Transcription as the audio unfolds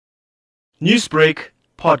Newsbreak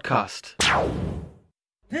podcast.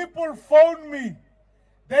 People phone me.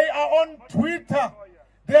 They are on Twitter.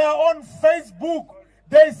 They are on Facebook.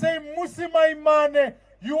 They say, Mmusi Maimane,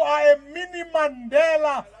 you are a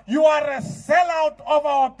Mini-Mandela. You are a sellout of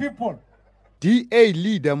our people. DA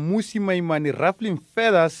leader Mmusi Maimane ruffling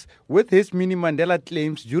feathers with his Mini-Mandela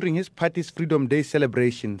claims during his party's Freedom Day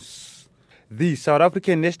celebrations. The South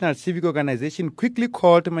African National Civic Organization quickly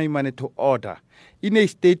called Maimane to order. In a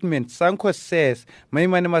statement, SANCO says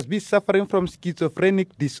Maimane must be suffering from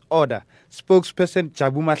schizophrenic disorder. Spokesperson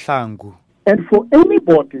Jabu Mahlangu. And for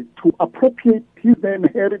anybody to appropriate his name,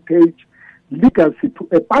 heritage, legacy to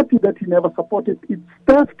a party that he never supported, it's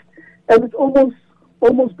theft and it's almost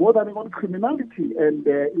bordering on criminality. And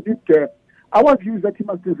our view is that he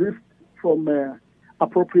must desist from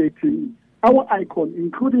appropriating our icon,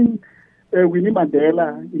 including Winnie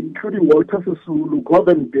Mandela, including Walter Sisulu,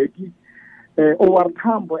 Gordon Beki, Owar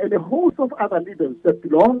Tambo, and a host of other leaders that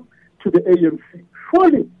belong to the ANC.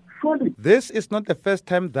 Surely. This is not the first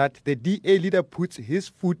time that the DA leader puts his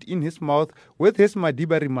foot in his mouth with his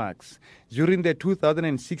Madiba remarks. During the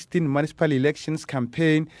 2016 municipal elections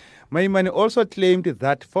campaign, Maimane also claimed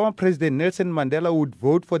that former President Nelson Mandela would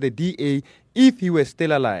vote for the DA if he were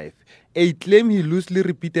still alive, a claim he loosely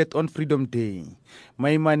repeated on Freedom Day.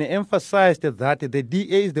 Maimane emphasized that the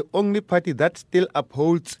DA is the only party that still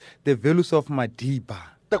upholds the values of Madiba.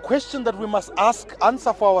 The question that we must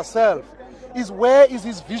answer for ourselves is, where is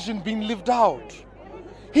his vision being lived out?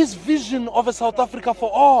 His vision of a South Africa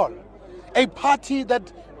for all, a party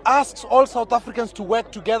that asks all South Africans to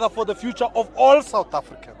work together for the future of all South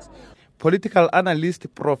Africans. Political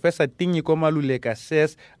analyst Professor Tinyiko Maluleka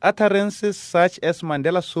says utterances such as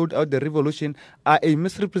Mandela sold out the revolution are a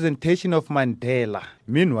misrepresentation of Mandela.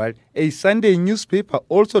 Meanwhile, a Sunday newspaper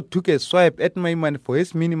also took a swipe at Maimane for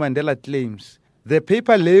his Mini-Mandela claims. The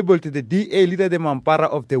paper labeled the DA leader the Mampara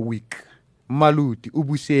of the Week. Maluti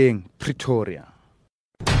Obuseng, Pretoria.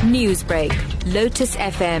 Newsbreak, Lotus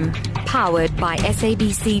FM, powered by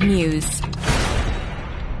SABC News.